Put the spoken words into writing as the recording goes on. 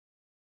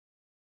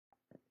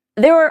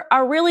There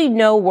are really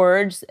no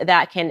words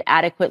that can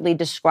adequately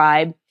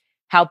describe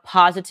how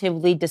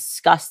positively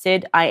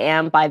disgusted I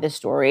am by this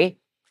story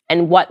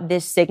and what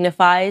this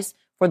signifies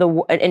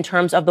in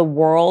terms of the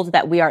world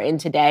that we are in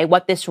today.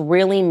 What this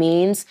really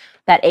means,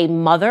 that a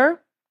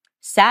mother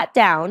sat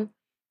down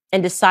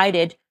and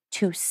decided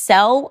to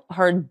sell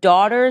her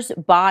daughter's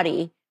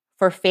body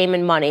for fame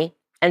and money,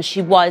 and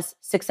she was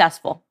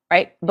successful,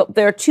 right? But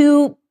there are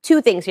two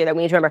things here that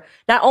we need to remember.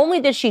 Not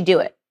only did she do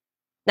it,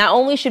 not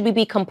only should we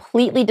be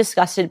completely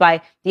disgusted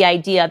by the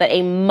idea that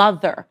a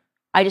mother,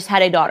 I just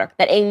had a daughter,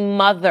 that a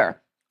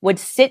mother would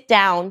sit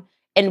down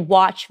and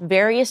watch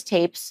various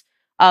tapes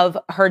of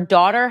her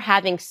daughter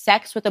having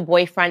sex with a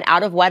boyfriend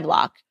out of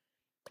wedlock,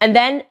 and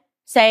then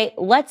say,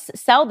 let's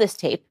sell this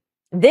tape.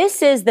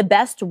 This is the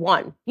best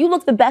one. You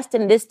look the best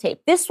in this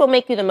tape. This will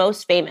make you the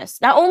most famous.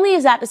 Not only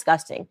is that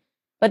disgusting,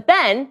 but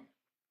then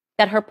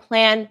that her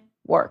plan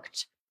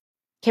worked.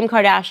 Kim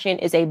Kardashian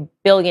is a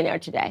billionaire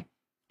today.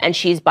 And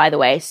she's, by the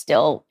way,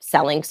 still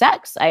selling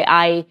sex.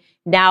 I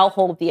now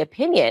hold the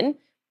opinion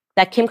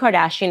that Kim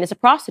Kardashian is a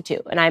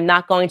prostitute. And I'm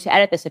not going to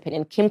edit this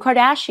opinion. Kim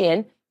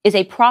Kardashian is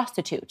a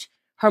prostitute.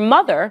 Her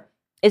mother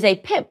is a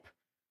pimp.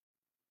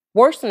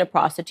 Worse than a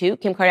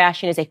prostitute, Kim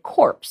Kardashian is a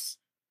corpse.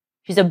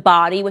 She's a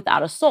body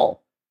without a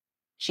soul.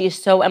 She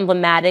is so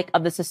emblematic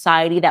of the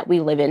society that we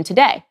live in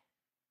today.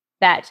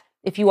 That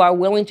if you are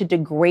willing to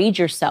degrade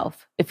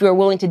yourself, if you are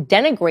willing to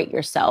denigrate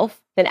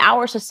yourself, then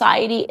our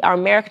society, our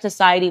American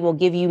society, will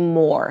give you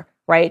more,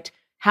 right?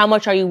 How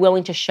much are you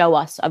willing to show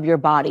us of your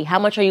body? How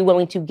much are you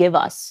willing to give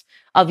us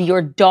of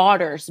your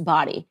daughter's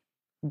body?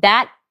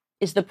 That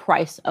is the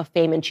price of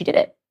fame, and she did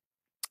it.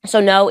 So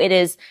no, it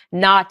is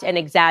not an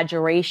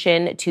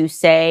exaggeration to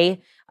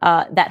say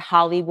that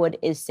Hollywood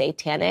is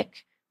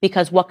satanic,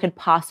 because what could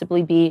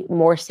possibly be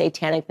more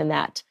satanic than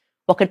that?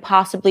 What could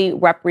possibly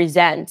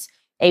represent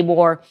a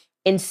more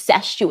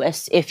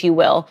incestuous, if you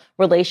will,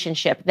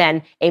 relationship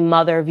than a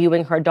mother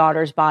viewing her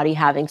daughter's body,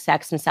 having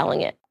sex, and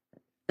selling it?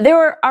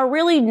 There are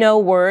really no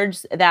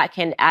words that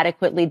can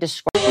adequately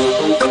describe.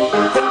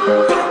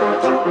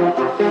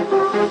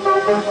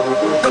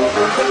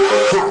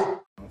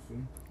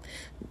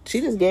 She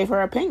just gave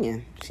her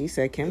opinion. She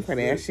said Kim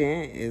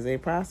Kardashian is a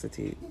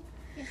prostitute.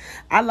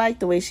 I like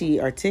the way she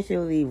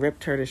articulately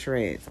ripped her to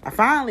shreds. I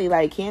finally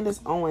like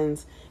Candace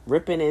Owens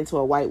ripping into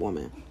a white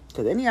woman.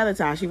 Because any other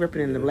time, she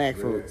ripping into black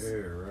folks.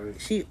 Right?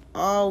 She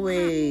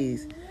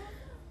always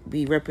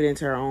be ripping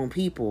into her own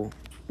people,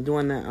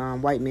 doing the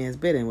white man's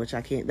bidding, which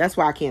I can't. That's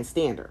why I can't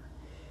stand her.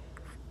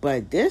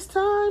 But this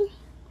time,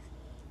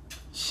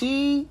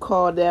 she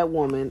called that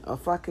woman a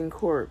fucking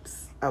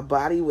corpse, a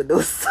body with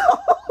no soul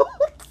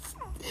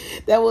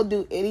that will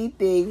do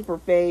anything for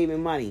fame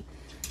and money.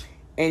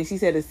 And she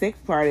said the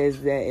sick part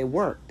is that it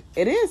worked.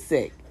 It is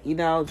sick. You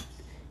know,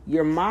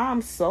 your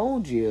mom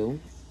sold you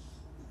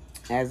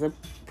as a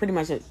pretty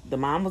much the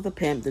mom was a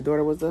pimp, the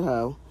daughter was a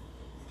hoe,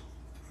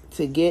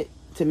 to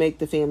make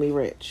the family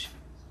rich.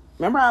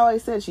 Remember I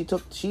always said she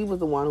was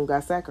the one who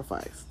got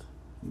sacrificed.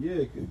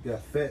 Yeah,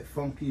 got fat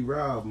funky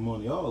Rob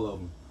money, all of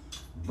them.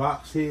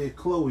 Boxhead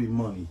Chloe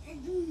money.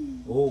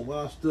 Old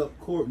washed up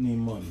Courtney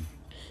money.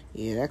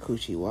 Yeah, that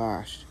coochie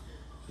washed.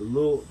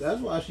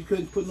 That's why she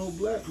couldn't put no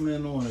black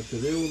men on it,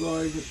 because they was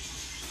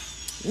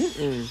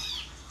already.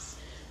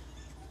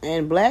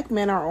 And black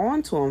men are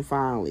on to him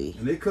finally.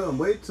 And they couldn't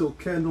wait till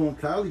Kendall and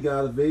Kylie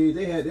got of age.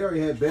 They already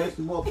had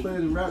basketball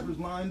players and rappers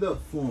lined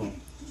up for them.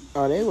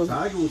 Oh, they was.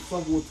 Tiger was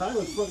fucking with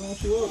Tyler, fucking when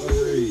she was of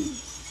age.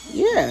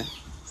 Yeah.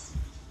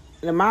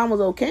 The mom was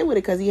okay with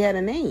it because he had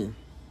a name.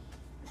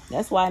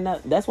 That's why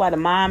the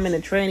mom and the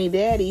tranny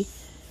daddy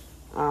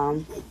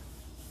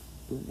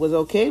was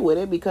okay with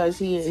it, because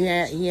he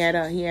had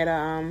a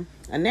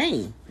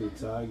name. Hey,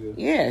 Tiger.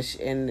 Yes,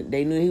 and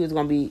they knew he was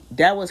gonna be.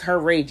 That was her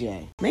Ray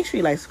J. Make sure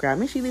you like, subscribe.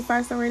 Make sure you leave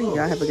 5-star rating.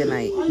 Y'all have a good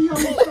night. Why you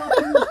always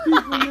talking to these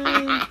people,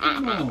 man?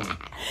 Come on.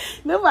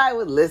 Nobody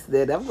was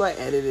listening. I'm gonna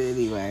edit it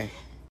anyway.